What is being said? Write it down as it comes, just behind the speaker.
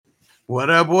What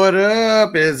up? What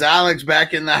up? Is Alex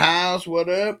back in the house? What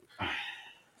up?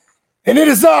 And it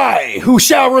is I who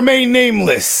shall remain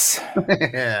nameless.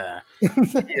 Yeah.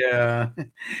 Yeah.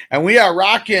 And we are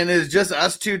rocking. It's just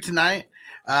us two tonight.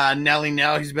 Nelly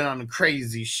Nell, he's been on a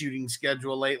crazy shooting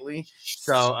schedule lately.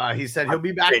 So he said he'll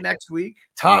be back next week.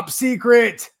 Top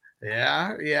secret.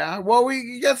 Yeah, yeah. Well,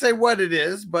 you gotta say what it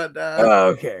is, but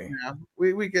okay. You know,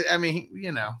 we could. I mean,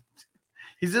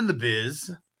 he's in the biz.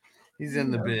 He's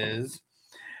in the biz.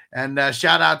 And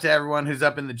shout out to everyone who's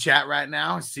up in the chat right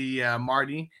now. See,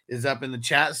 Marty is up in the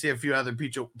chat. See a few other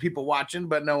people watching,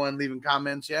 but no one leaving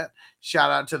comments yet.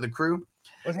 Shout out to the crew.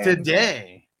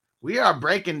 Today, we are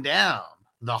breaking down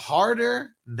The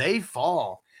Harder They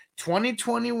Fall,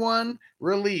 2021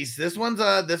 release. This one's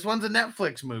a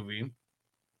Netflix movie.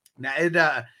 Now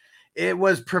it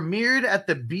was premiered at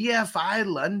the BFI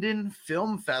London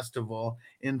Film Festival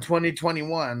in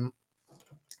 2021.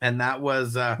 And that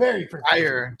was very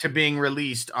prior to being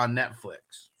released on Netflix.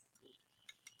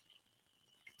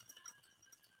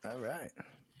 All right.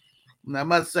 And I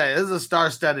must say, this is a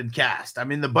star-studded cast. I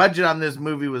mean, the budget on this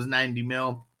movie was 90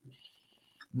 mil.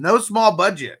 No small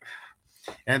budget.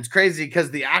 And it's crazy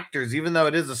because the actors, even though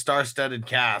it is a star-studded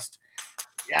cast,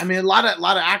 I mean, a lot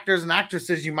of actors and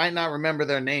actresses, you might not remember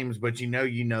their names, but you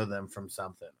know them from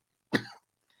something.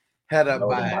 Head up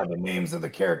by the names of the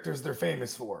characters they're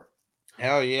famous for.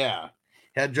 Hell yeah.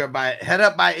 Head up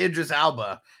by Idris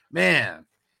Elba. Man,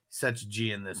 such a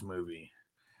G in this movie.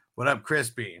 What up,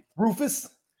 Crispy? Rufus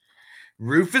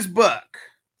Buck.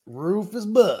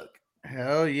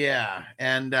 Hell yeah.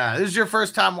 And this is your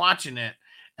first time watching it.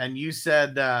 And you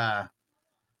said,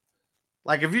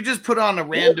 like, if you just put on a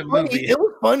random movie. It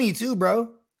was funny too,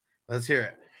 bro. Let's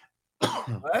hear it.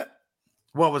 What?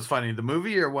 What was funny? The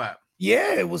movie or what?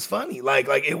 Yeah, it was funny. Like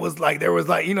it was like there was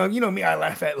like, you know me, I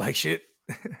laugh at like shit.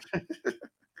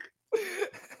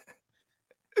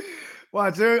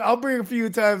 Watch, I'll bring a few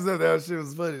times up. That shit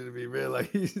was funny to me, man.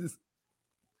 Like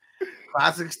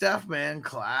classic stuff, man.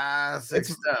 Classic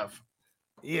stuff.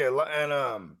 Yeah,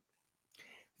 and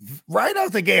right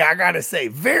out the gate, I gotta say,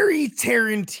 very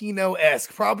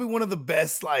Tarantino-esque. Probably one of the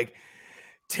best like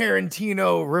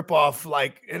Tarantino ripoff,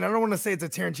 like, and I don't want to say it's a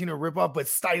Tarantino ripoff, but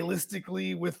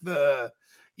stylistically with the,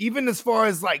 even as far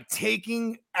as like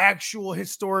taking actual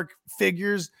historic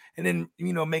figures and then,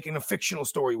 making a fictional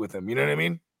story with them. You know what I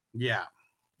mean? Yeah.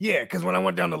 Yeah. Cause when I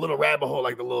went down the little rabbit hole,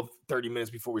 like the little 30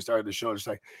 minutes before we started the show, just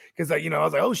like, cause like, I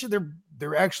was like, oh shit,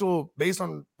 they're actual based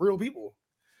on real people.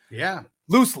 Yeah.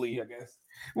 Loosely, I guess.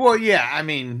 Well, yeah. I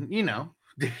mean,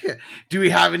 do we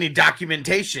have any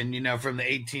documentation, from the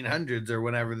 1800s or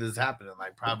whenever this happened?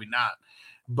 Like, probably not.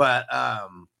 But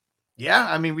yeah,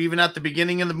 I mean, even at the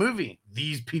beginning of the movie,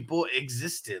 these people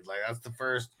existed. Like, that's the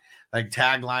first like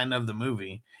tagline of the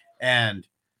movie. And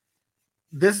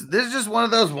this is just one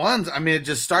of those ones. I mean, it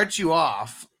just starts you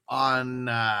off on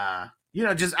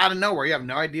just out of nowhere. You have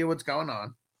no idea what's going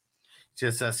on.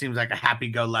 Just seems like a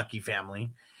happy-go-lucky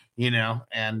family,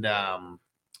 and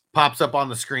pops up on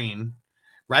the screen.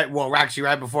 Right. Well, we're actually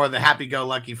right before the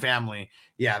happy-go-lucky family.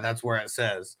 Yeah, that's where it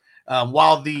says.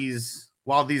 While these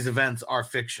events are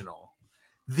fictional,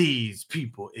 these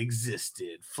people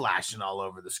existed, flashing all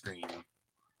over the screen.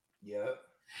 Yeah.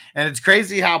 And it's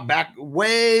crazy how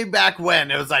way back when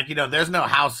it was like, there's no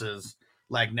houses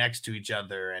like next to each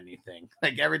other or anything.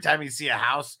 Like every time you see a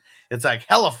house, it's like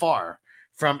hella far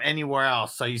from anywhere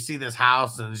else. So you see this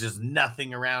house and there's just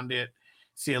nothing around it.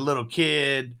 See a little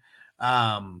kid.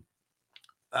 Dad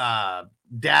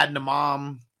and a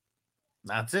mom.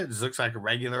 That's it. It just looks like a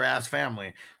regular ass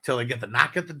family till they get the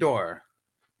knock at the door.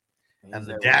 And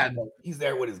the dad, he's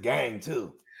there with his gang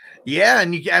too. Yeah,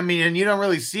 and you don't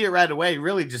really see it right away. You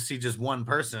really just see just one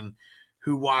person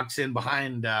who walks in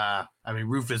behind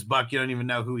Rufus Buck. You don't even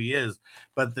know who he is.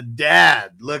 But the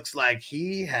dad looks like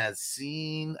he has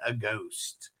seen a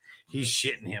ghost. He's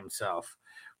shitting himself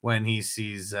when he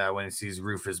sees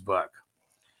Rufus Buck.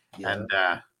 Yeah. And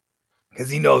because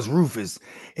he knows Rufus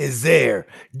is there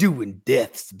doing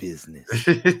death's business.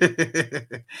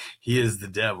 He is the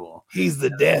devil. He's the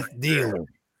death dealer.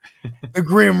 The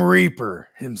Grim Reaper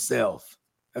himself.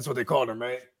 That's what they called him,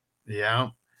 right? Yeah.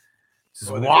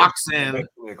 Just walks in.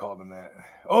 They called him that.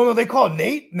 Oh, no, they called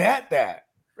Nat that,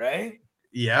 right?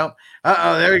 Yeah.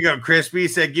 Uh-oh, there we go. Crispy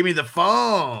said, give me the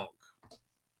funk.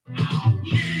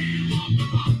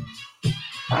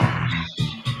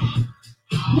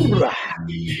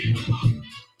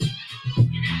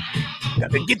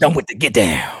 Get down with the get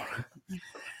down.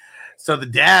 So the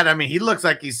dad, he looks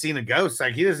like he's seen a ghost.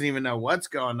 Like he doesn't even know what's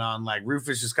going on. Like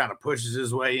Rufus just kind of pushes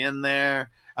his way in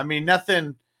there.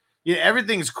 Nothing. Yeah,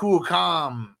 everything's cool,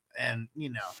 calm and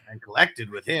and collected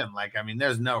with him. Like, I mean,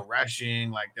 there's no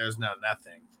rushing, like there's no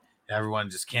nothing. Everyone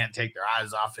just can't take their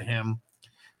eyes off of him.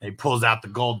 He pulls out the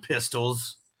gold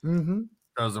pistols,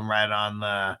 throws them right on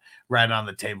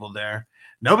the table there.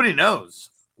 Nobody knows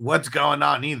what's going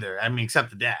on either. I mean, except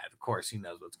the dad. Of course, he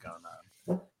knows what's going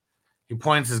on. He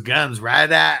points his guns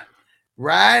right at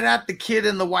the kid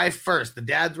and the wife first. The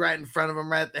dad's right in front of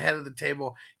him, right at the head of the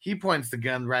table. He points the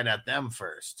gun right at them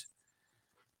first.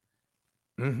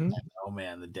 Oh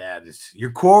man, the dad is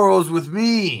your quarrels with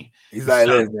me. He's like,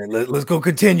 let's go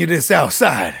continue this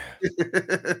outside.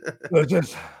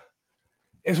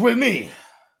 It's with me.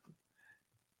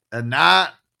 And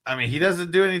he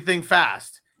doesn't do anything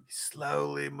fast. He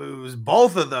slowly moves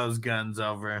both of those guns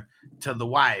over to the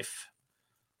wife,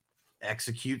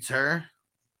 executes her.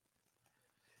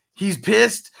 He's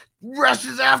pissed,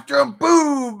 rushes after him,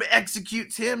 boom,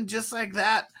 executes him just like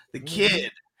that. The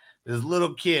kid, this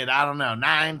little kid, I don't know,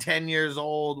 9, 10 years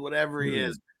old, whatever he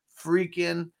is,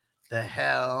 freaking the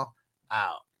hell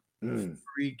out.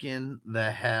 Freaking the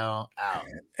hell out.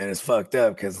 And it's fucked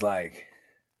up because, like,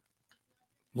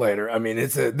 later, I mean,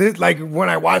 this like when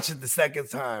I watched it the second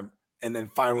time and then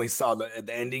finally saw the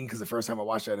ending, because the first time I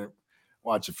watched it, I didn't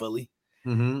watch it fully.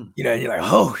 And you're like,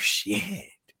 oh shit.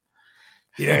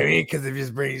 You know what I mean? Because it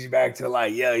just brings you back to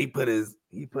like, yeah, he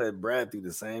put Brad through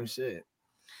the same shit.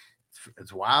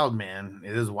 It's wild, man.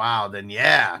 It is wild. And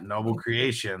yeah, Noble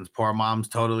Creations. Poor mom's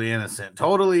totally innocent.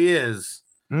 Totally is.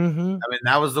 I mean,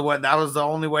 that was the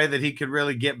only way that he could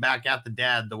really get back at the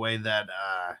dad. The way that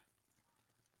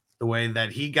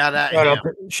he got at him.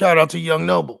 Shout out to young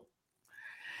Noble.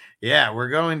 Yeah, we're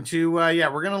going to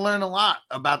learn a lot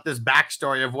about this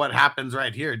backstory of what happens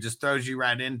right here. It just throws you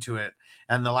right into it.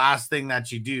 And the last thing that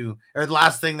he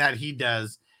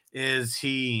does is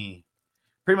he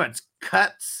pretty much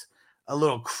cuts a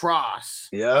little cross.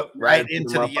 Yep, right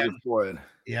into the young forehead.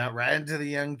 Yeah, right into the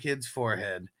young kid's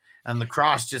forehead. And the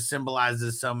cross just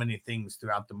symbolizes so many things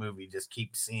throughout the movie. Just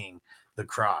keep seeing the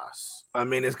cross. I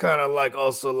mean, it's kind of like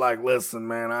also like, listen,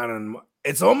 man,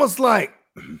 it's almost like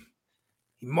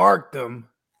he marked him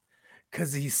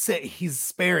because he's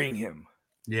sparing him.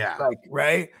 Yeah. Like,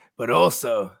 right? But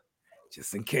also,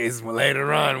 just in case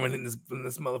later on when this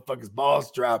motherfucker's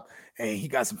balls drop and he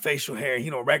got some facial hair, he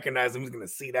don't recognize him, he's gonna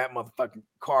see that motherfucking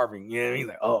carving. You know, he's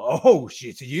like, oh shit,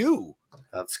 it's you.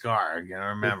 That's Scar. I'm gonna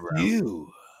remember it's you.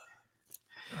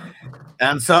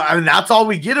 And so, I mean, that's all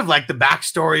we get of like the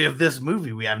backstory of this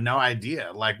movie. We have no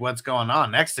idea like what's going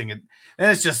on. Next thing, and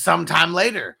it's just sometime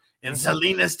later in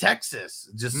Salinas, Texas,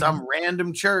 just some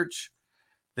random church.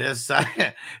 This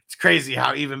it's crazy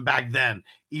how even back then,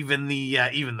 even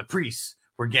the priests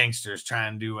were gangsters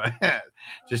trying to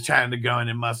just trying to go in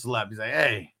and muscle up. He's like,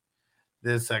 hey,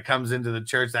 this comes into the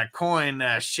church. That coin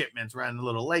shipment's running a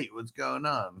little late. What's going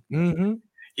on?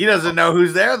 He doesn't know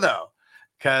who's there though.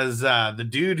 Because the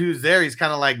dude who's there, he's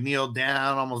kind of like kneeled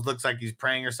down, almost looks like he's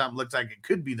praying or something. Looks like it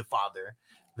could be the father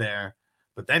there.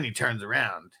 But then he turns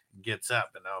around, gets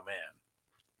up, and oh, man.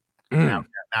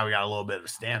 Now we got a little bit of a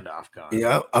standoff going.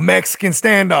 Yeah, a Mexican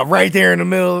standoff right there in the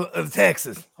middle of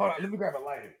Texas. Hold on, let me grab a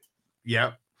lighter.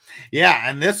 Yep. Yeah,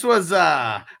 and this was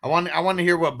I want to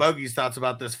hear what Bogey's thoughts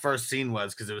about this first scene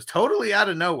was, because it was totally out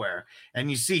of nowhere. And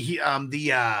you see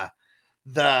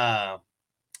the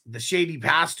shady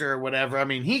pastor or whatever. I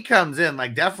mean, he comes in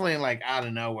like definitely like out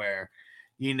of nowhere,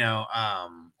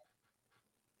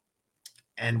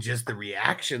 and just the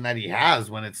reaction that he has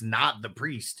when it's not the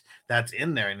priest that's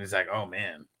in there, and he's like, oh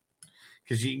man,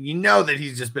 because you know that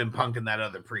he's just been punking that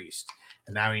other priest,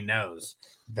 and now he knows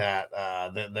that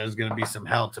there's gonna be some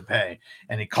hell to pay,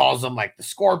 and he calls him like the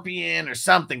Scorpion or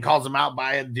something, calls him out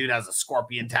by it. The dude has a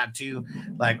scorpion tattoo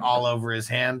like all over his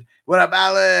hand. What up,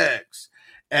 Alex?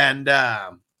 And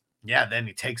yeah, then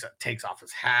he takes off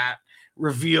his hat,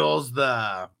 reveals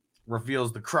the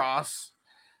cross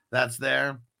that's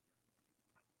there,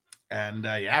 and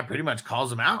yeah, pretty much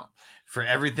calls him out for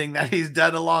everything that he's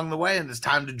done along the way. And it's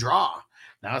time to draw.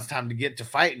 Now it's time to get to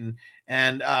fighting.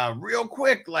 And real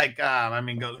quick, like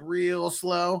goes real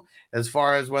slow as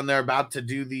far as when they're about to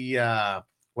do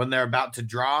when they're about to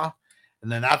draw,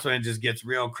 and then that's when it just gets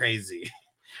real crazy.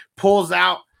 Pulls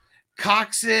out,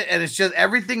 cocks it, and it's just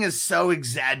everything is so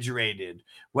exaggerated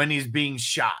when he's being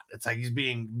shot. It's like he's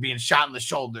being shot in the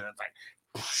shoulder. It's like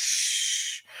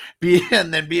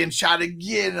and then being shot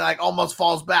again, and like almost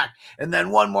falls back, and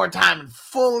then one more time and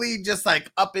fully just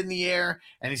like up in the air,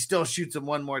 and he still shoots him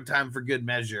one more time for good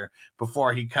measure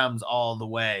before he comes all the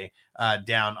way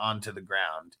down onto the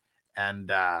ground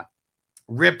and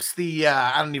rips the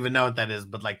I don't even know what that is,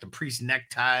 but like the priest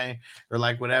necktie or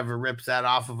like whatever, rips that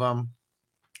off of him.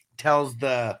 tells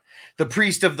the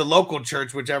priest of the local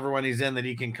church, whichever one he's in, that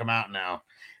he can come out now.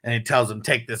 And he tells him,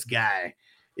 take this guy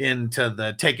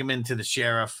take him into the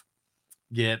sheriff.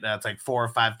 Get it's like $4,000 or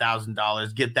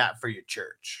 $5,000. Get that for your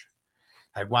church.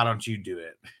 Like, why don't you do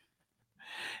it?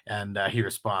 And he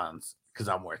responds, because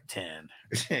I'm worth 10.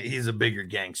 He's a bigger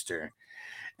gangster.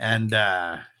 And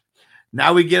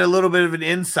now we get a little bit of an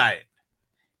insight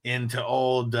into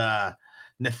old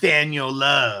Nathaniel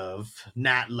Love.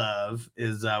 Nat Love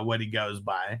is what he goes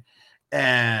by.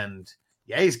 And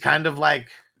yeah, he's kind of like,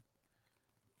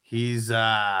 he's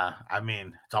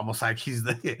it's almost like he's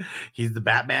the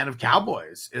Batman of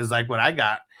cowboys, is like what I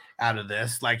got out of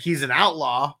this. Like, he's an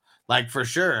outlaw, like, for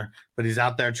sure, but he's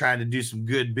out there trying to do some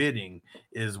good bidding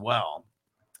as well.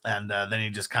 And then he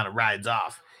just kind of rides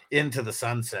off into the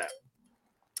sunset.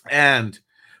 And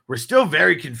we're still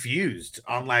very confused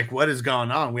on like what is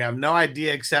going on. We have no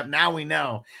idea, except now we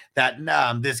know that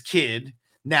this kid,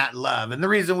 Nat Love, and the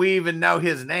reason we even know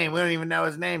his name, we don't even know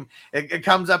his name. It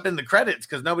comes up in the credits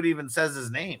because nobody even says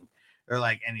his name or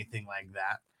like anything like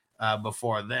that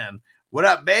before then. What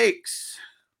up, Bakes?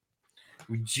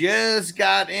 We just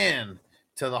got in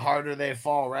to The Harder They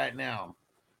Fall right now.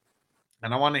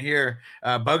 And I want to hear,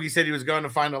 Bogey said he was going to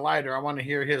find a lighter. I want to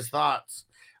hear his thoughts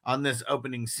on this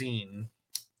opening scene,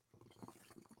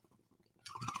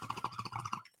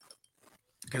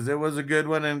 because it was a good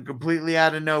one and completely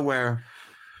out of nowhere.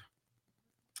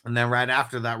 And then right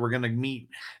after that, we're going to meet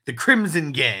the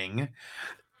Crimson Gang.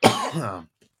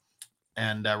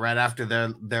 And right after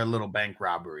their little bank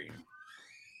robbery.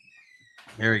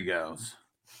 Here he goes.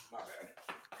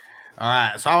 All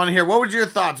right, so I want to hear, what was your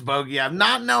thoughts, Bogey? I'm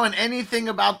not knowing anything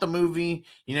about the movie.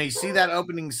 You know, you see that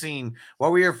opening scene.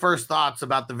 What were your first thoughts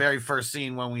about the very first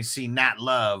scene when we see Nat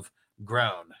Love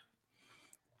grown?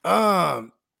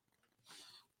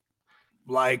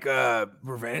 Like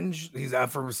revenge. He's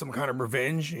out for some kind of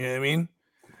revenge. You know what I mean?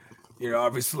 You know,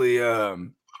 obviously,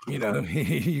 you know,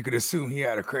 you could assume he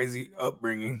had a crazy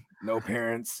upbringing, no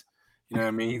parents. You know what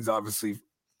I mean? He's obviously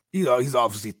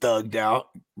thugged out,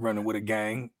 running with a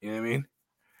gang. You know what I mean?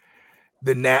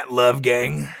 The Nat Love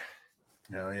gang.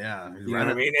 Oh yeah, you know what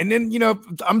I mean. And then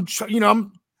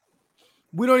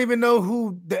we don't even know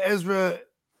who the Ezra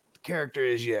character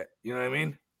is yet. You know what I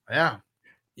mean? Yeah.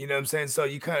 You know what I'm saying? So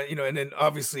you kind of, and then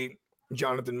obviously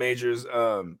Jonathan Majors.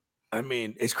 I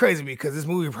mean, it's crazy because this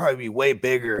movie would probably be way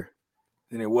bigger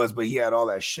than it was, but he had all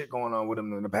that shit going on with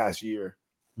him in the past year.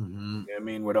 Mm-hmm. You know I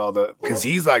mean, with all because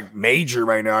he's like major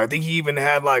right now. I think he even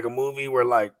had like a movie where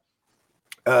like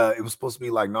it was supposed to be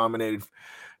like nominated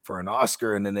for an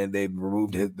Oscar, and then they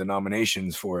removed the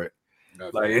nominations for it.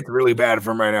 Okay. Like, it's really bad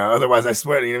for him right now. Otherwise, I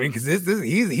swear, you know what I mean?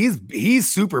 Because he's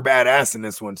super badass in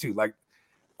this one too. Like,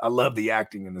 I love the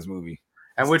acting in this movie.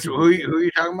 And who are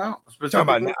you talking about? I'm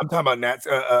talking about Nat's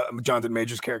Jonathan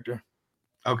Majors character.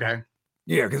 Okay.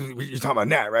 Yeah, because you're talking about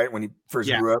Nat, right? When he first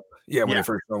grew up. Yeah, when he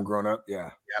first saw him growing up. Yeah.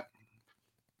 Yep.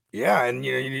 Yeah, and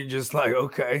you're just like,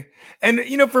 okay. And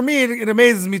for me, it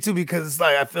amazes me too, because it's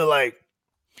like I feel like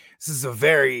this is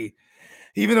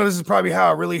even though this is probably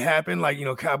how it really happened, like,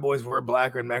 cowboys were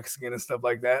black or Mexican and stuff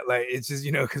like that. Like, it's just,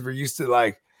 because we're used to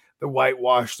like the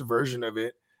whitewashed version of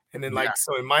it. And then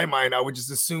so in my mind, I would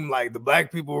just assume like the black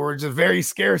people were just very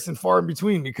scarce and far in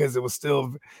between because it was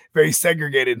still very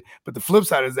segregated. But the flip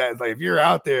side is that, like, if you're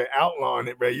out there outlawing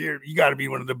it, bro, you got to be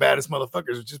one of the baddest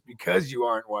motherfuckers just because you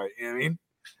aren't white. You know what I mean?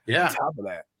 Yeah. On top of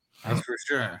that. That's for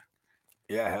sure.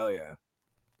 Yeah, hell yeah.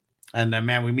 And then,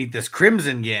 man, we meet this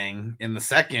Crimson Gang in the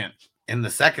second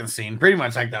scene, pretty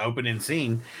much like the opening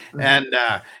scene. Mm-hmm. And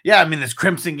I mean, this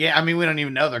Crimson Gang, I mean, we don't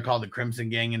even know they're called the Crimson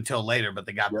Gang until later, but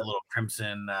they got the little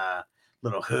crimson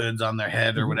little hoods on their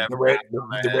head or whatever.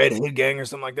 The red hood gang or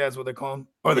something like that is what they call them.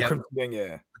 Or the Crimson Gang,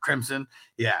 yeah. Crimson,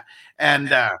 yeah. And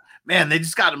man, they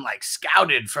just got him like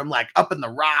scouted from like up in the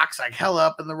rocks, like hell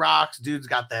up in the rocks. Dude's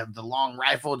got the long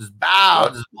rifle, just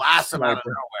blast them out of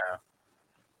nowhere.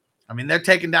 I mean, they're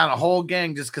taking down a whole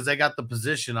gang just because they got the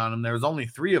position on them. There was only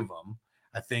 3 of them,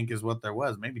 I think, is what there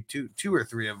was. Maybe two or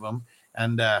 3 of them.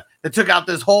 And they took out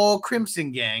this whole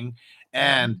Crimson Gang.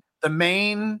 And the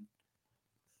main,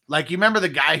 like, you remember the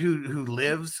guy who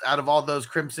lives out of all those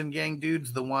Crimson Gang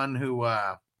dudes? The one who,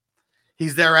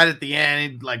 he's there right at the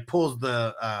end. He, like, pulls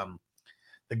the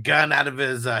gun out of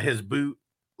his boot,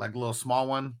 like a little small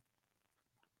one.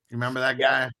 You remember that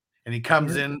guy? And he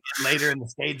comes in later in the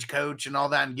stagecoach and all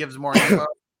that and gives more info.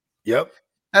 Yep.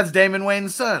 That's Damon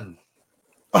Wayans' son.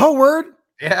 Oh, word?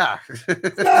 Yeah.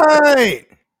 Right.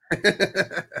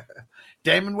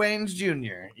 Damon Wayans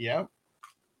Jr. Yep.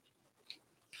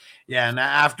 Yeah, and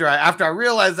after I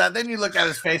realized that, then you look at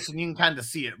his face and you can kind of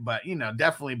see it, but,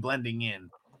 definitely blending in,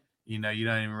 You know, you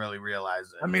don't even really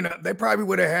realize I it. mean, they probably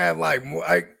would have had like more.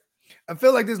 I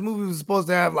feel like this movie was supposed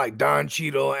to have like Don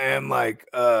Cheadle and like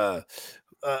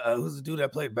who's the dude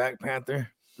that played Black Panther?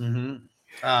 Mm-hmm.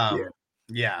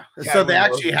 Yeah, Yeah. So they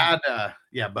Chadwick actually Boseman.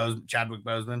 had Chadwick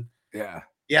Boseman. Yeah,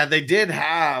 Yeah, they did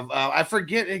have I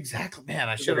forget exactly, man.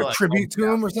 I it's should like have a like wrote tribute it to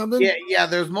down. him or something Yeah,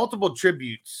 there's multiple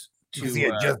tributes because he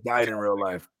to had just died in real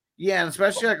life. yeah, and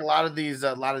especially like a lot of these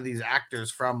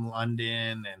actors from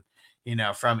London and you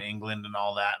know from England and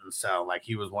all that. And so like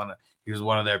he was one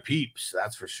of their peeps,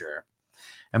 that's for sure.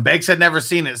 And Bakes had never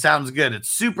seen it. Sounds good. It's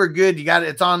super good. You got it.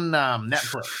 It's on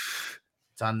Netflix.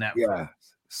 It's on Netflix. Yeah,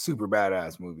 super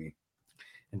badass movie.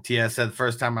 And TS said the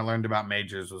first time I learned about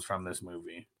Majors was from this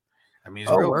movie. I mean, he's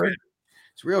Oh, real word. good.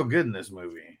 It's real good in this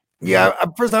movie. Yeah,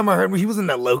 first time I heard him, he was in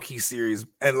that Loki series,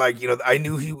 and like I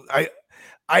knew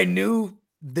I knew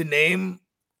the name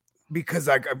because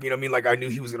like I mean, like I knew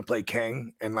he was gonna play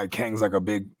Kang, and like Kang's like a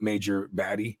big major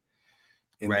baddie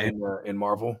in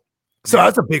Marvel. So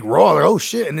that's a big role. Like, oh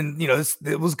shit! And then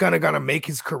it was kind of gonna make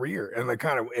his career, and like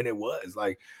and it was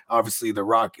like obviously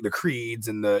the Creeds,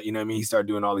 and he started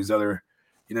doing all these other,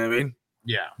 you know what I mean?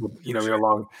 Yeah,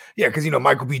 because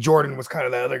Michael B. Jordan was kind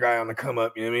of the other guy on the come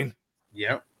up. You know what I mean?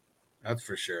 Yep, that's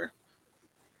for sure.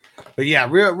 But yeah,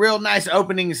 real nice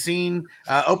opening scene,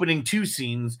 opening two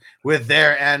scenes with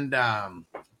there and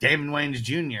Damon Wayans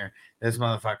Jr. This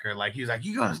motherfucker, like he was like,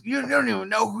 you don't even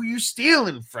know who you're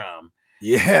stealing from.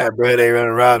 Yeah, bro, they run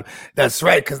around. That's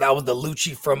right, because that was the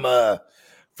Lucci from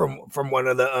one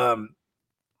of the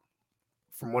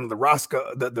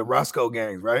Roscoe the Roscoe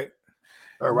gangs, right?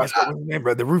 Or Roscoe, what's his name,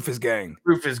 bro? The Rufus gang.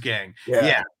 Rufus gang.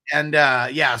 Yeah. And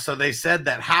so they said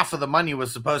that half of the money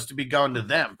was supposed to be going to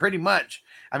them, pretty much.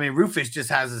 I mean, Rufus just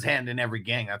has his hand in every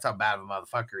gang. That's how bad of a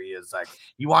motherfucker he is. Like,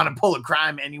 you want to pull a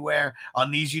crime anywhere on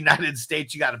these United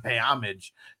States, you got to pay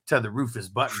homage to the Rufus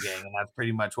Button gang, and that's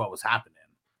pretty much what was happening.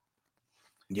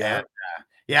 Yeah.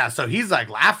 And, so he's like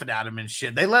laughing at him and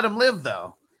shit. They let him live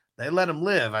though. They let him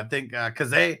live, I think,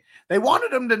 because they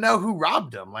wanted him to know who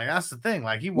robbed him. Like that's the thing.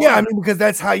 Like because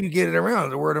that's how you get it around,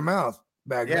 the word of mouth.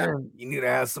 Back then, you need to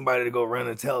have somebody to go run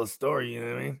and tell a story. You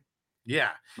know what I mean?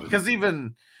 Yeah, because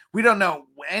even we don't know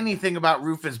anything about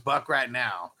Rufus Buck right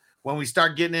now. When we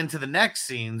start getting into the next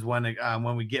scenes, when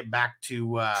we get back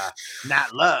to Nat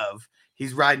Love,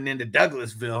 he's riding into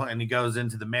Douglasville and he goes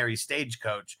into the Mary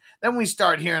Stagecoach. Then we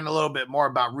start hearing a little bit more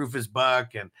about Rufus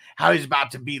Buck and how he's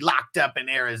about to be locked up in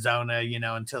Arizona,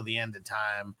 until the end of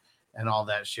time and all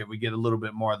that shit. We get a little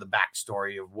bit more of the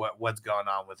backstory of what's going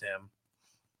on with him.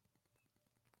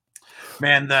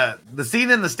 Man, the scene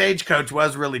in the stagecoach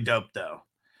was really dope though.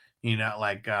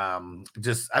 Everything.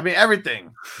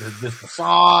 Just the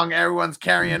song, everyone's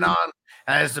carrying on.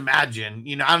 And I just imagine,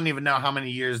 I don't even know how many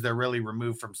years they're really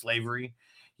removed from slavery,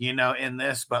 in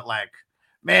this, but like,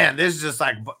 man, this is just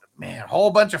like, man, a whole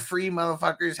bunch of free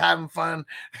motherfuckers having fun.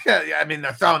 I mean,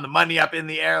 they're throwing the money up in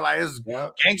the air like this is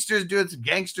gangsters doing some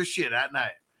gangster shit at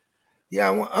night.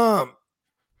 Yeah,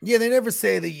 they never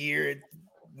say the year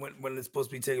when it's supposed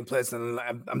to be taking place, and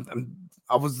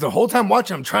I was the whole time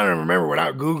watching. I'm trying to remember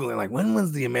without googling, like when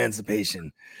was the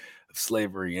emancipation of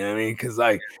slavery? You know what I mean? Because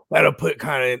like that'll put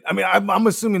kind of. I mean, I'm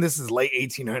assuming this is late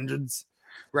 1800s,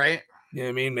 right? You know what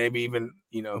I mean? Maybe even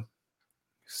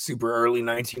super early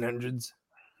 1900s.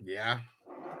 Yeah,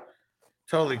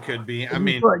 totally could be. I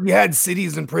mean, you had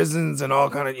cities and prisons and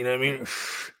all kind of. You know what I mean?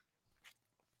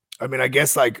 I mean, I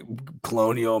guess like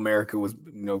colonial America was,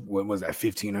 when was that,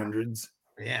 1500s?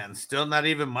 Yeah, and still not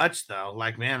even much though.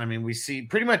 Like, man, I mean, we see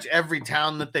pretty much every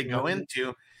town that they go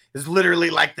into is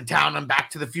literally like the town on Back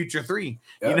to the Future 3.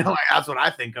 Yep. Like, that's what I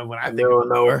think of when I think of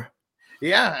nowhere.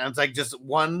 Yeah, and it's like just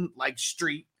one like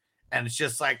street, and it's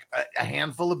just like a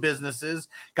handful of businesses.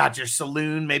 Got your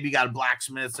saloon, maybe you got a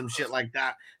blacksmith, some shit like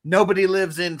that. Nobody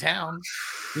lives in town.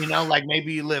 Like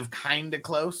maybe you live kind of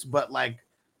close, but like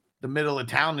the middle of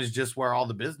town is just where all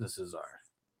the businesses are.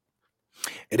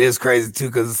 It is crazy too,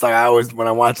 because it's like I always, when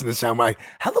I'm watching this show, I'm like,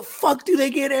 how the fuck do they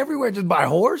get everywhere? Just by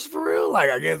horse, for real? Like,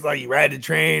 I guess like you ride the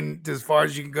train as far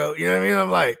as you can go. You know what I mean?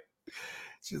 I'm like,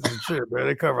 it's just a trip, bro.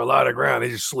 They cover a lot of ground. They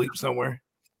just sleep somewhere.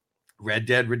 Red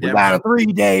Dead Redemption. About a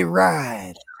 3-day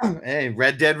ride. Hey,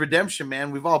 Red Dead Redemption, man.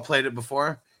 We've all played it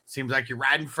before. Seems like you're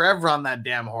riding forever on that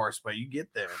damn horse, but you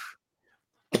get there.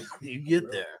 You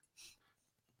get there.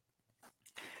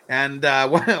 And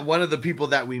one of the people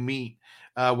that we meet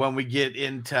when we get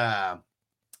into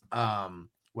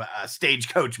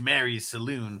Stagecoach Mary's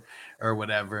saloon or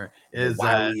whatever is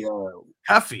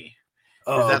Cuffy.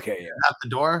 Oh, okay. At the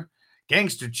door.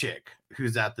 Gangster chick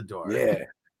who's at the door. Yeah.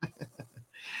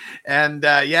 And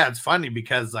it's funny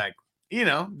because like,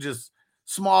 just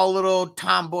small little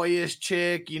tomboyish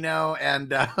chick, you know,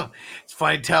 and it's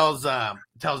funny. Tells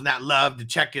Nat Love to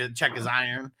check his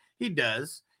iron. He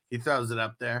does. He throws it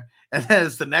up there, and then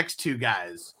it's the next two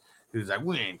guys who's like,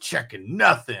 "We ain't checking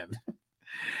nothing."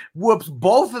 Whoops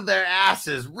both of their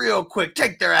asses real quick.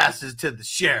 Take their asses to the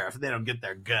sheriff. They don't get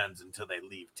their guns until they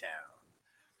leave town.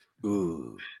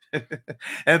 Ooh. And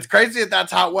it's crazy that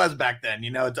that's how it was back then.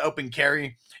 You know, it's open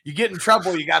carry. You get in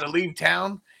trouble, you got to leave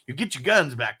town. You get your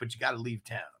guns back, but you got to leave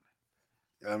town.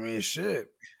 I mean,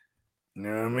 shit. You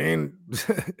know what I mean?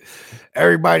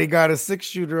 Everybody got a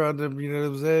 6-shooter on them. You know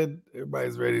what I'm saying?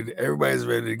 Everybody's ready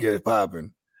to get it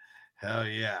popping. Hell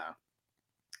yeah.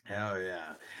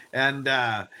 And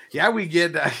yeah, we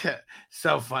get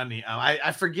so funny.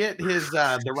 I forget his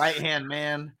the right hand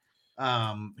man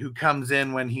who comes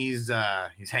in when he's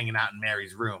hanging out in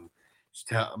Mary's room.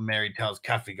 Mary tells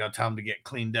Cuffy, go tell him to get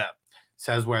cleaned up.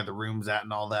 Says where the room's at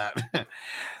and all that.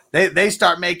 They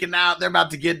start making out. They're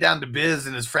about to get down to biz,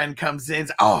 and his friend comes in.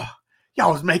 Says, oh,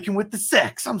 y'all was making with the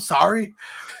sex. I'm sorry.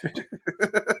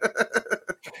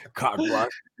 Cock block.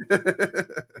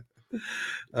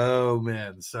 Oh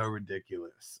man, so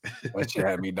ridiculous. That shit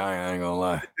had me dying, I ain't gonna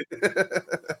lie.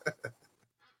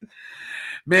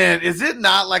 Man, is it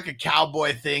not like a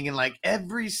cowboy thing in like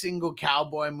every single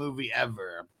cowboy movie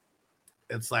ever?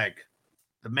 It's like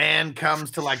the man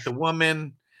comes to like the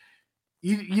woman.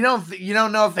 You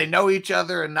don't know if they know each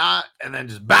other or not, and then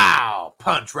just bow,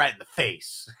 punch right in the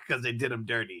face because they did him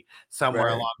dirty somewhere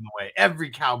along the way. Every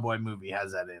cowboy movie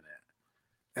has that in it.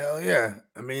 Hell yeah.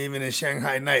 I mean, even in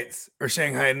Shanghai Nights or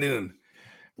Shanghai Noon,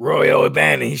 Roy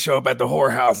O'Bannon, he show up at the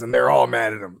whorehouse and they're all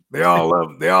mad at him. They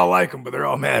all like him, but they're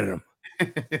all mad at him.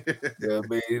 Yeah,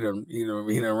 but he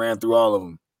done ran through all of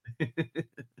them.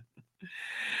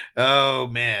 Oh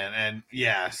man, and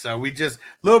yeah, so we just a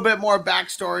little bit more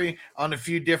backstory on a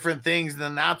few different things.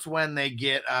 Then that's when they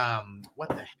get what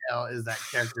the hell is that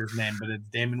character's name? But it's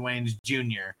Damon Wayans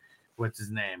Jr. What's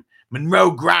his name?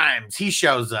 Monroe Grimes. He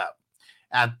shows up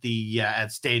at the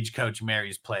at Stagecoach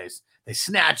Mary's place. They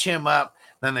snatch him up.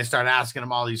 Then they start asking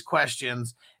him all these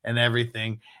questions and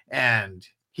everything. And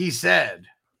he said,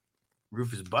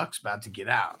 Rufus Buck's about to get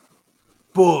out.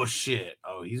 Bullshit.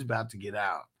 Oh, he's about to get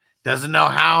out. Doesn't know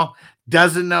how,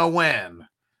 doesn't know when,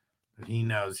 but he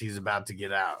knows he's about to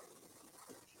get out.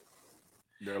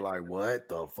 They're like, what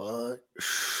the fuck?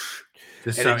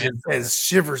 Just and so it just says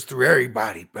shivers through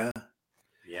everybody, bro.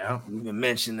 Yeah. You can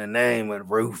mention the name of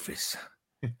Rufus.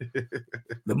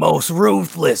 The most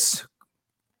ruthless.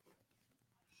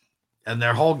 And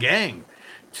their whole gang,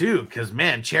 too, because,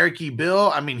 man, Cherokee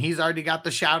Bill, I mean, he's already got the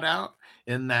shout out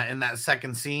in that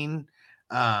second scene.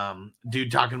 Dude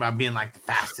talking about being like the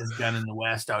fastest gun in the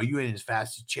West. Oh, you ain't as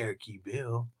fast as Cherokee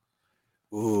Bill.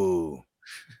 Ooh,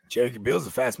 Cherokee Bill's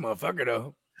a fast motherfucker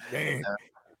though. Dang,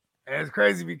 and it's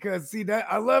crazy because see that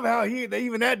I love how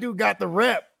even that dude got the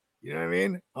rep. You know what I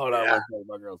mean? Hold on,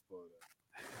 my girl's pulling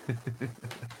up.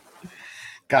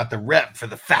 Got the rep for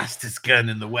the fastest gun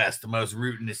in the West, the most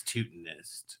rootinest,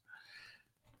 tootinest.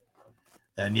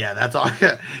 And yeah, that's all.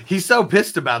 He's so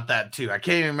pissed about that too. I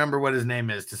can't even remember what his name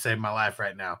is to save my life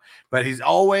right now. But he's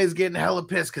always getting hella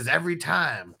pissed because every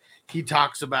time he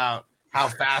talks about how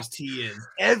fast he is,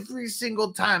 every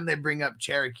single time they bring up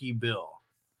Cherokee Bill,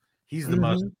 he's the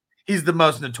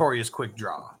most notorious quick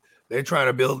draw. They're trying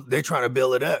to build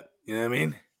it up. You know what I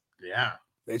mean? Yeah.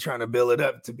 They're trying to build it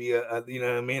up to be a you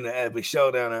know what I mean, an epic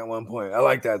showdown at one point. I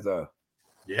like that though.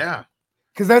 Yeah.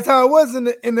 Because that's how it was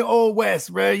in the old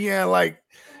West, bro. Yeah, like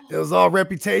it was all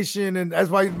reputation, and that's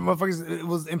why motherfuckers. It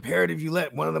was imperative you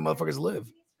let one of the motherfuckers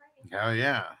live. Hell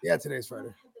yeah. Yeah, today's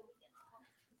Friday.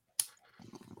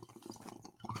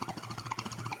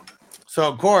 So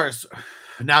of course,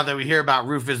 now that we hear about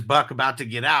Rufus Buck about to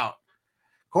get out,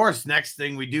 of course, next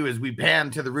thing we do is we pan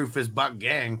to the Rufus Buck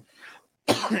gang,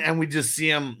 and we just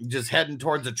see them just heading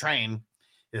towards a train.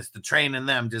 It's the train and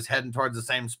them just heading towards the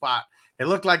same spot. It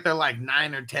looked like they're like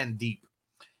 9 or 10 deep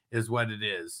is what it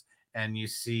is. And you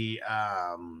see,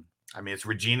 it's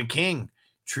Regina King,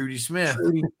 Trudy Smith,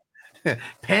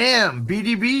 Pam,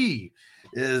 BDB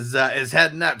is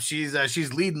heading up.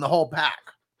 She's leading the whole pack.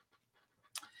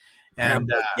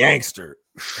 And gangster.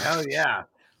 Hell yeah.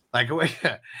 Like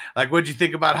what'd you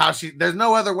think about how there's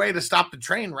no other way to stop the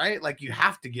train, right? Like you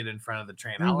have to get in front of the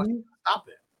train. How else do you stop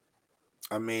it?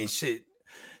 I mean, shit.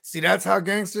 See, that's how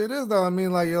gangster it is, though. I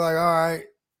mean, like, you're like, all right,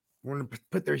 we're going to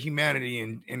put their humanity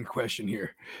in question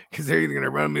here because they're either going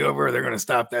to run me over or they're going to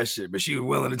stop that shit. But she was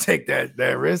willing to take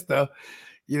that risk, though.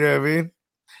 You know what I mean?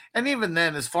 And even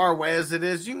then, as far away as it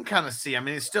is, you can kind of see. I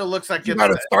mean, it still looks like you got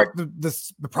to start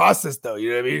the process, though. You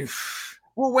know what I mean?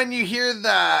 Well, when you hear you hit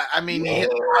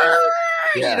the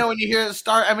you know, when you hear it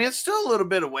start, I mean, it's still a little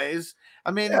bit of ways.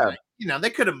 I mean, Yeah. you know, they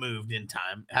could have moved in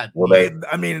time. Well,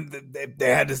 I mean, they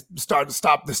had to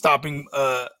stop the stopping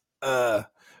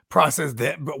process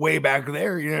that but way back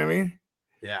there. You know what I mean?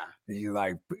 Yeah.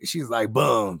 She's like,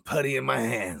 boom, putty in my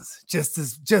hands, just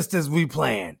as we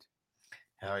planned.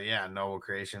 Hell yeah, Noble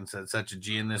Creation said such a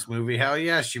G in this movie. Hell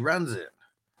yeah, she runs it.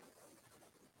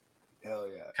 Hell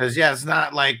yeah. Because yeah, it's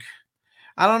not like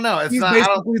I don't know. It's He's not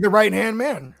basically the right hand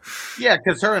man. Yeah,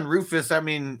 because her and Rufus, I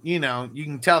mean, you know, you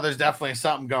can tell there's definitely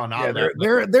something going on. Yeah,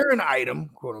 they're an item,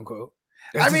 quote unquote.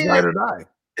 I mean, ride or die.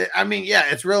 I mean, yeah,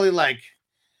 it's really like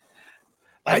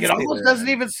it almost doesn't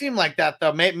even seem like that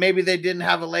though. Maybe they didn't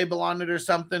have a label on it or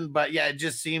something, but yeah, it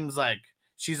just seems like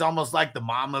she's almost like the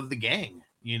mom of the gang.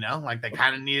 You know, like they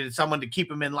kind of needed someone to keep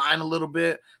them in line a little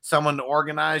bit, someone to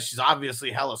organize. She's obviously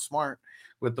hella smart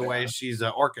with the way she's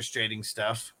orchestrating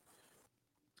stuff.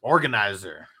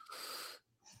 Organizer.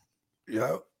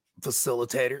 Yeah,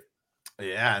 facilitator.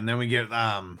 Yeah, and then we get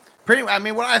pretty. I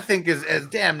mean, what I think is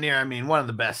damn near. I mean, one of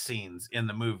the best scenes in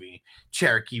the movie.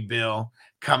 Cherokee Bill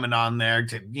coming on there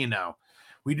to, you know,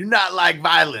 we do not like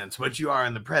violence, but you are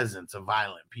in the presence of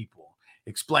violent people,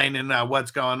 explaining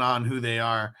what's going on, who they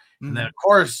are, and then of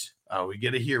course, we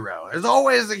get a hero. There's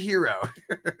always a hero.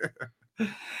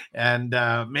 And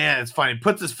man, it's funny.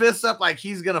 Puts his fists up like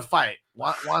he's gonna fight.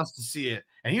 Wants to see it,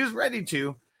 and he was ready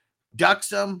to.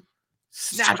 Ducks him.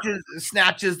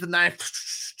 Snatches the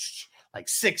knife like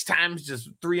 6 times, just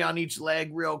 3 on each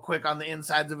leg, real quick on the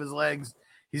insides of his legs.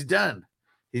 He's done.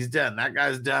 That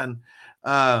guy's done.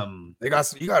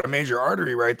 You got a major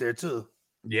artery right there too.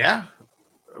 Yeah,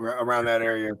 around that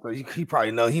area. So he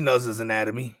probably knows his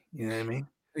anatomy. You know what I mean?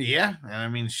 Yeah, and I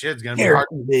mean, shit's gonna be hard.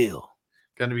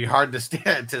 Going to be hard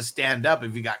to stand up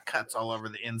if you got cuts all over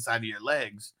the inside of your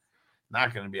legs.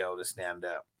 Not going to be able to stand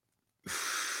up.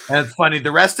 And it's funny,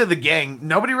 the rest of the gang,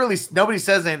 nobody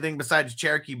says anything besides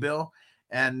Cherokee Bill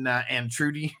and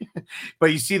Trudy,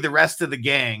 but you see the rest of the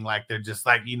gang, like they're just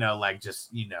like, you know,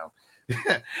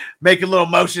 making little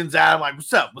motions at him, like,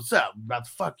 what's up? I'm about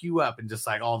to fuck you up, and just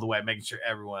like all the way making sure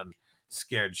everyone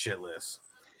scared shitless.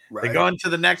 Right. They go into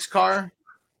the next car.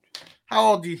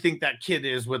 How old do you think that kid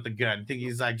is with the gun? You think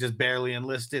he's like just barely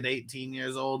enlisted, 18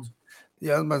 years old?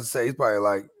 Yeah, I was about to say he's probably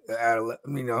like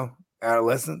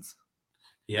adolescence.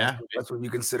 Yeah, that's what you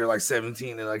consider like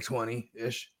 17 and like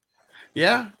 20-ish.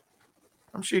 Yeah,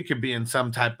 I'm sure you could be in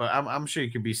some type of. I'm sure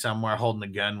you could be somewhere holding a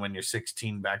gun when you're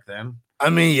 16 back then. I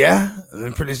mean, yeah,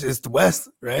 I'm pretty sure it's the West,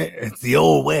 right? It's the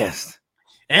old West,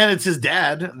 and it's his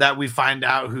dad that we find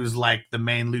out who's like the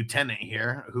main lieutenant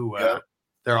here, who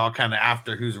they're all kind of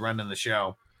after, who's running the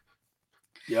show.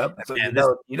 Yep. So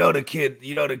the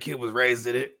kid was raised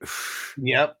in it.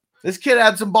 Yep. This kid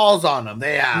had some balls on him.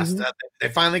 They asked. They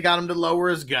finally got him to lower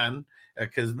his gun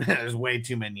because there's way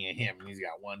too many of him. He's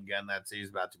got one gun. He's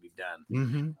about to be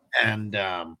done. And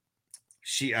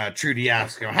Trudy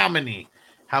asked him, "How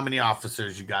many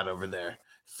officers you got over there?"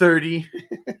 30.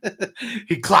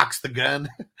 He clocks the gun.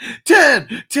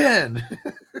 10.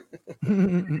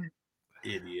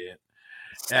 Idiot.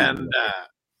 And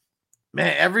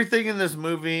man, everything in this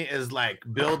movie is like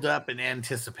build up and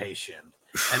anticipation.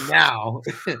 And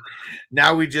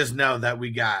now we just know that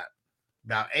we got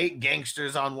about 8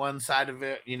 gangsters on one side of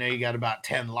it. You know, you got about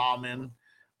 10 lawmen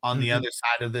on the other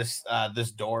side of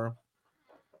this door.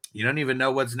 You don't even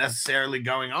know what's necessarily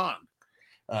going on.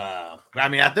 I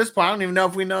mean, at this point, I don't even know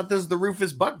if we know if this is the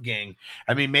Rufus Buck gang.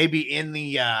 I mean, maybe in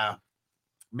the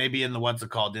what's it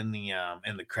called, in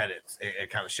the credits, it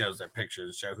kind of shows their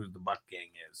pictures, show who the Buck gang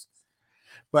is.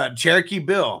 But Cherokee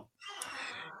Bill,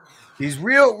 he's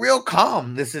real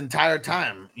calm this entire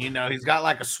time. You know, he's got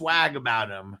like a swag about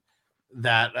him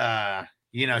that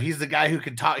you know, he's the guy who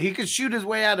can talk. He could shoot his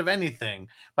way out of anything,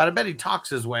 but I bet he talks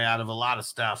his way out of a lot of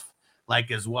stuff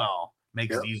like as well.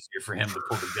 Makes it easier for him to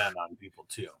pull the gun on people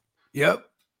too. Yep.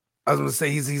 I was gonna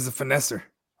say he's a finesser.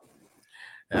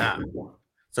 Yeah.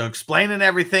 So explaining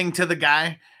everything to the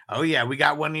guy. Oh yeah, we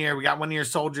got one of your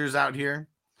soldiers out here.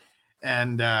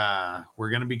 And we're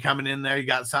gonna be coming in there. You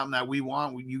got something that we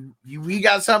want. We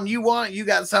got something you want. You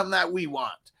got something that we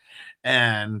want.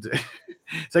 And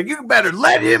it's like, you better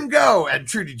let him go. And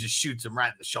Trudy just shoots him right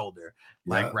in the shoulder,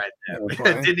 like right there.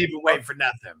 Didn't even wait for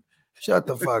nothing. Shut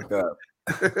the fuck up.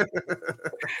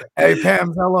 Hey,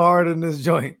 Pam's hella hard in this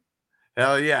joint.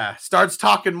 Hell yeah. Starts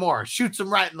talking more. Shoots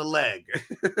him right in the leg.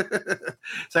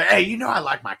 Say, hey, you know I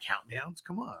like my countdowns.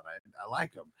 Come on, I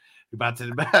like them. About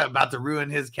to ruin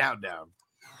his countdown.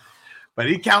 But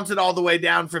he counts it all the way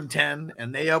down from 10,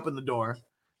 and they open the door.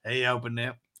 They open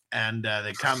it, and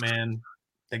they come in,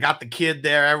 They got the kid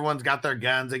there. Everyone's got their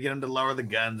guns. They get them to lower the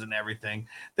guns and everything.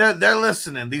 They're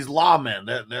listening. These lawmen,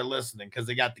 they're listening because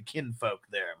they got the kinfolk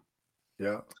there.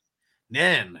 Yeah.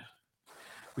 Then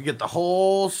we get the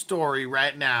whole story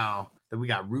right now that we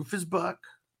got Rufus Buck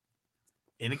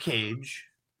in a cage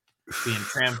being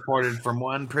transported from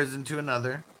one prison to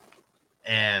another,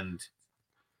 and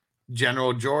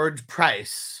General George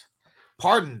Price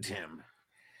pardoned him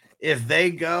if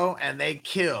they go and they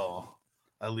kill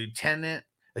a lieutenant,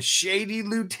 a shady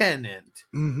lieutenant,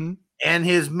 and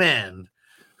his men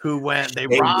who went, they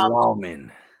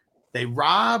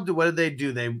robbed, what did they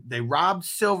do? They robbed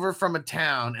silver from a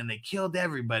town and they killed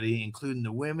everybody, including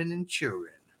the women and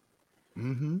children.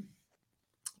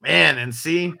 Man, and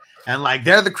see, and like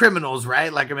they're the criminals,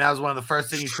 right? Like, I mean, that was one of the first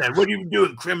things he said. What are you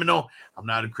doing, criminal? I'm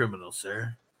not a criminal,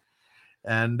 sir.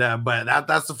 And but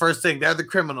that's the first thing. They're the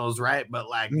criminals, right? But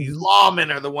like these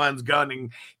lawmen are the ones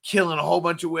gunning, killing a whole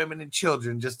bunch of women and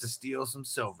children just to steal some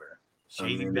silver.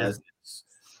 Shady business.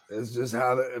 That's just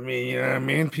how I mean, you know what I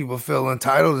mean? People feel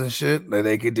entitled and shit. Like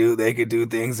they could do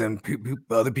things and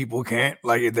other people can't.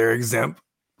 Like they're exempt.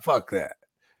 Fuck that.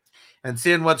 And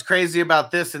seeing what's crazy about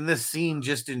this and this scene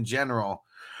just in general,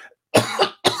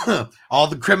 all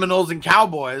the criminals and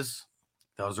cowboys,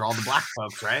 those are all the black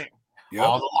folks, right? Yep.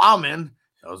 All the lawmen,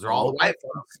 those are all the white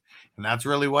folks. And that's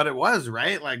really what it was,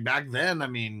 right? Like back then, I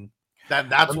mean,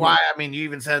 that's why, I mean, you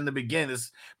even said in the beginning,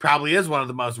 this probably is one of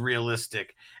the most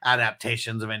realistic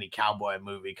adaptations of any cowboy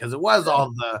movie because it was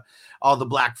all the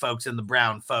black folks and the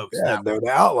brown folks. Yeah, they're the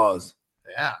outlaws.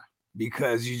 Yeah.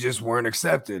 Because you just weren't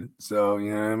accepted. So,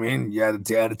 you know what I mean? You had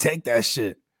to take that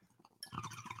shit.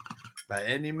 By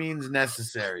any means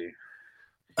necessary.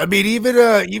 I mean, even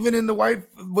in the white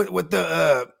with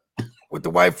the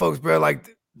white folks, bro,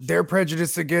 like their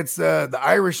prejudice against the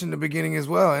Irish in the beginning as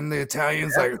well, and the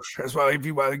Italians. Like that's why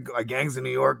people like Gangs in New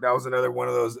York. That was another one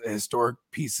of those historic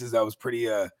pieces that was pretty.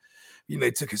 You know,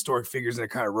 they took historic figures and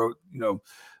kind of wrote, you know,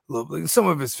 some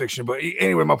of it's fiction. But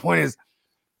anyway, my point is,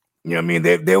 you know what I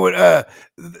mean? They would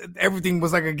everything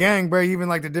was like a gang, bro. Even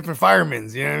like the different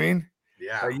firemen. You know what I mean?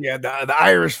 Yeah, the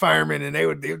Irish firemen, and they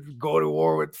would go to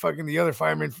war with fucking the other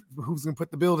firemen who's gonna put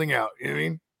the building out. You know what I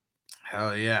mean?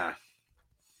 Hell yeah,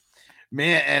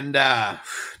 man. And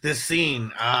this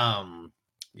scene,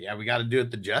 yeah, we got to do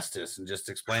it the justice and just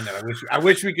explain it. I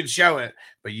wish we could show it,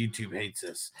 but YouTube hates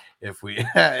us if we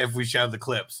if we show the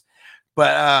clips.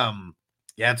 But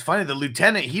yeah, it's funny. The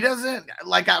lieutenant, he doesn't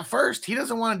like at first. He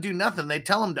doesn't want to do nothing. They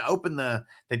tell him to open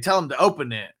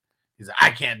it. He's like, I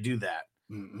can't do that.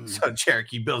 So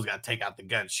Cherokee Bill's got to take out the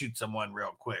gun, shoot someone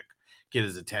real quick, get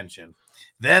his attention.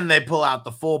 Then they pull out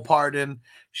the full pardon,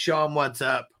 show him what's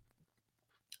up.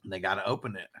 And they got to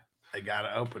open it.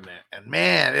 And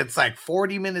man, it's like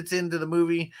 40 minutes into the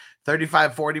movie,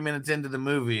 35, 40 minutes into the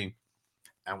movie.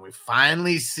 And we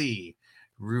finally see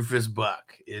Rufus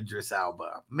Buck, Idris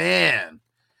Elba. Man,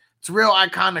 it's a real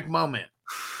iconic moment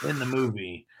in the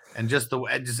movie. And just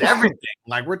everything.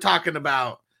 Like we're talking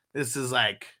about, this is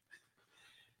like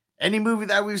any movie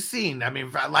that we've seen. I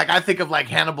mean, like I think of like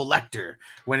Hannibal Lecter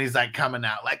when he's like coming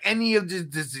out, like any of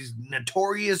these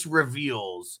notorious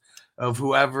reveals of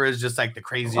whoever is just like the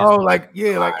craziest. Oh, like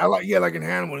like in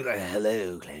Hannibal, he's like,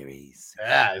 "Hello, Clarice."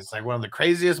 Yeah, it's like one of the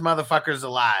craziest motherfuckers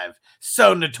alive.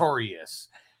 So notorious,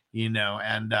 you know.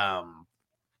 And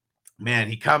man,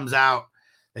 he comes out.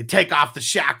 They take off the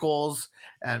shackles.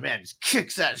 And man, just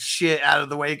kicks that shit out of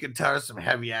the way. You can tell her some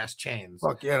heavy ass chains.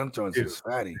 Fuck yeah, I'm throwing some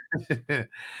fatty.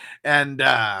 And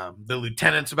the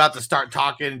lieutenant's about to start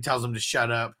talking. He tells him to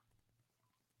shut up.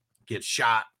 Gets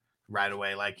shot right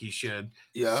away, like he should.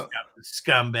 Yeah,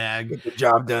 scumbag. Get the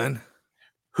job done.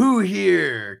 Who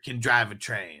here can drive a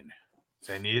train?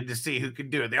 So they needed to see who could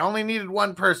do it. They only needed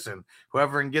one person.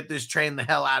 Whoever can get this train the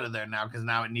hell out of there now, because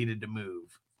now it needed to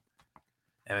move.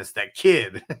 And it's that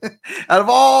kid. Out of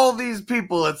all these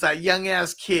people, it's that young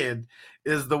ass kid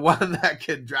is the one that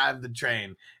can drive the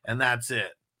train, and that's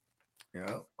it.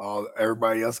 Yeah,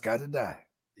 everybody else got to die.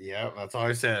 Yeah, that's all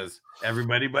he says.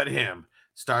 Everybody but him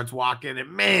starts walking,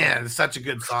 and man, it's such a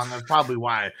good song. That's probably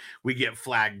why we get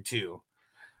flagged too.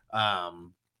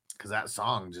 Because that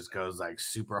song just goes like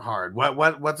super hard.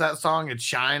 What's that song? It's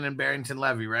Shine and Barrington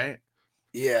Levy, right?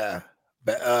 Yeah,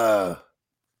 but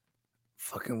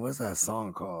fucking what's that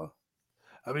song called?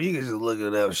 I mean, you can just look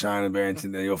it up, Shine and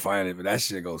Barrington, then you'll find it. But that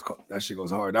shit goes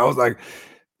hard. I was like,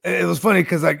 it was funny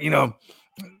because like, you know,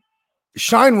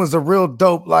 Shine was a real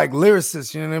dope like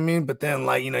lyricist, you know what I mean? But then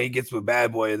like, you know, he gets with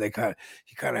Bad Boy and he kind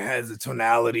of has the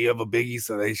tonality of a Biggie,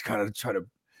 so they kind of try to,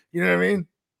 you know what I mean?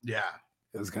 Yeah,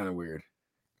 it was kind of weird.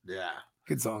 Yeah,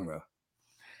 good song though.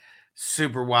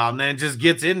 super wild. And then it just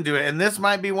gets into it. And this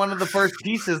might be one of the first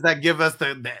pieces that give us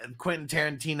the Quentin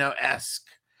Tarantino-esque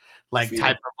like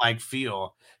type of like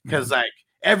feel. Because like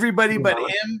everybody but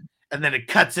him, and then it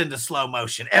cuts into slow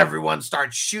motion. Everyone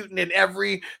starts shooting in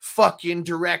every fucking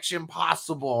direction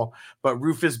possible. But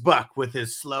Rufus Buck with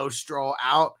his slow stroll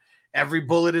out. Every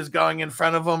bullet is going in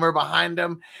front of him or behind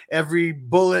him. Every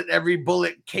bullet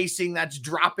casing that's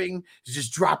dropping is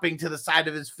just dropping to the side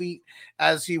of his feet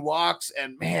as he walks.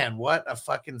 And man, what a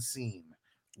fucking scene.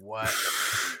 What?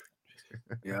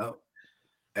 Yeah.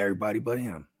 Everybody but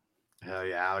him. Hell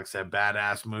yeah. Alex said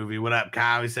badass movie. What up,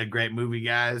 Kyle? He said great movie,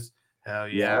 guys. Hell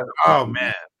yeah. Oh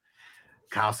man.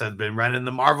 Kyle said been running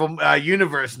the Marvel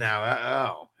universe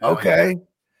now. Okay.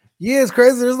 Yeah, it's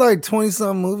crazy. There's like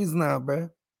 20-some movies now, bro.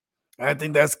 I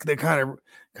think they kind of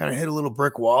hit a little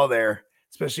brick wall there,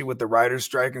 especially with the writer's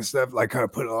strike and stuff. Like, kind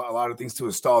of put a lot of things to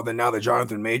a stall. Then now the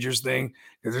Jonathan Majors thing,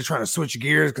 because they're trying to switch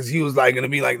gears, because he was like going to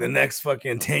be like the next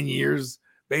fucking 10 years,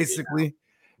 basically. Yeah.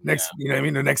 Next, you know what I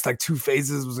mean? The next like 2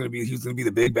 phases he was going to be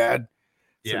the big bad.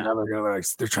 So now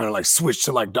they're trying to like switch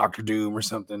to like Doctor Doom or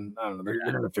something. I don't know.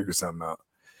 They're going to figure something out.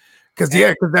 Because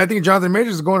I think Jonathan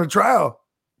Majors is going to trial.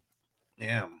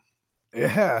 Yeah.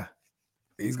 Yeah.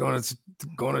 He's going to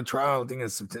trial. I think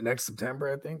it's next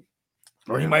September, I think.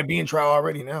 Or he might be in trial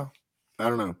already now. I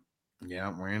don't know. Yeah,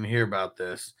 we're going to hear about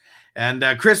this. And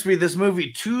Crispy, this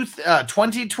movie,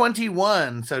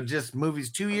 2021. So just movie's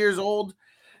 2 years old.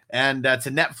 And it's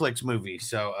a Netflix movie.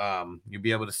 So you'll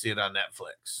be able to see it on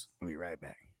Netflix. We'll be right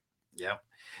back. Yep.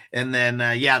 And then,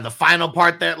 the final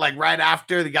part that, like, right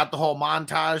after, they got the whole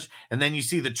montage. And then you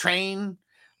see the train,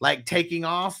 like, taking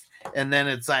off. And then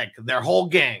it's like their whole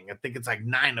gang. I think it's like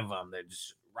 9 of them. They're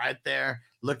just right there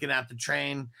looking at the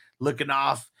train, looking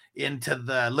off into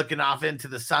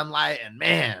the sunlight. And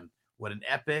man, what an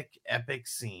epic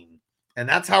scene. And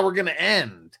that's how we're gonna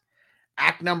end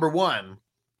act number 1.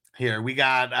 Here we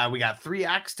got 3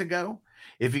 acts to go.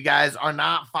 If you guys are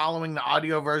not following the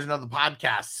audio version of the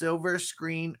podcast, Silver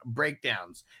Screen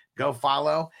Breakdowns, go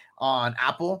follow on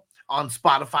Apple, on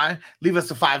Spotify. Leave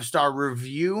us a 5-star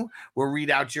review. We'll read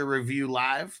out your review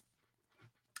live.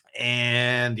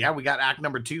 And we got act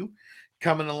number 2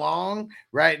 coming along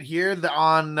right here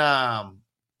on the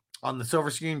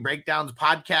Silver Screen Breakdowns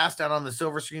podcast and on the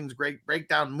Silver Screen's Great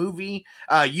Breakdown movie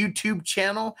YouTube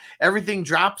channel. Everything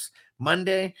drops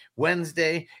Monday,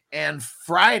 Wednesday, and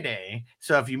Friday.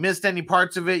 So if you missed any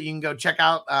parts of it, you can go check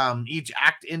out each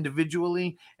act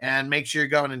individually and make sure you're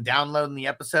going and downloading the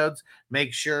episodes.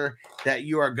 Make sure that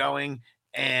you are going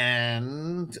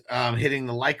and hitting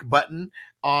the like button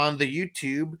on the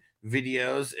YouTube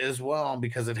videos as well,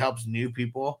 because it helps new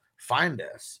people find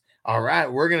us. All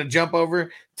right, we're going to jump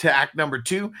over to act number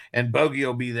 2, and Bogey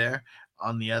will be there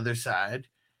on the other side.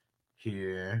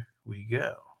 Here we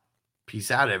go. Peace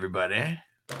out, everybody.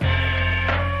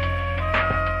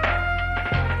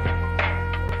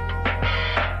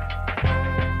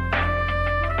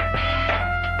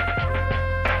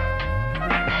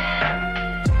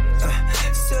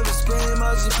 Silver screen,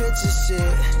 motion picture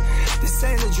shit. This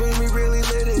ain't a dream, we really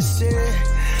live this shit.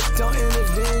 Don't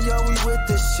intervene, yo, we with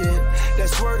this shit.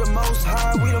 That's where the most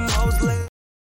high, we the most lit.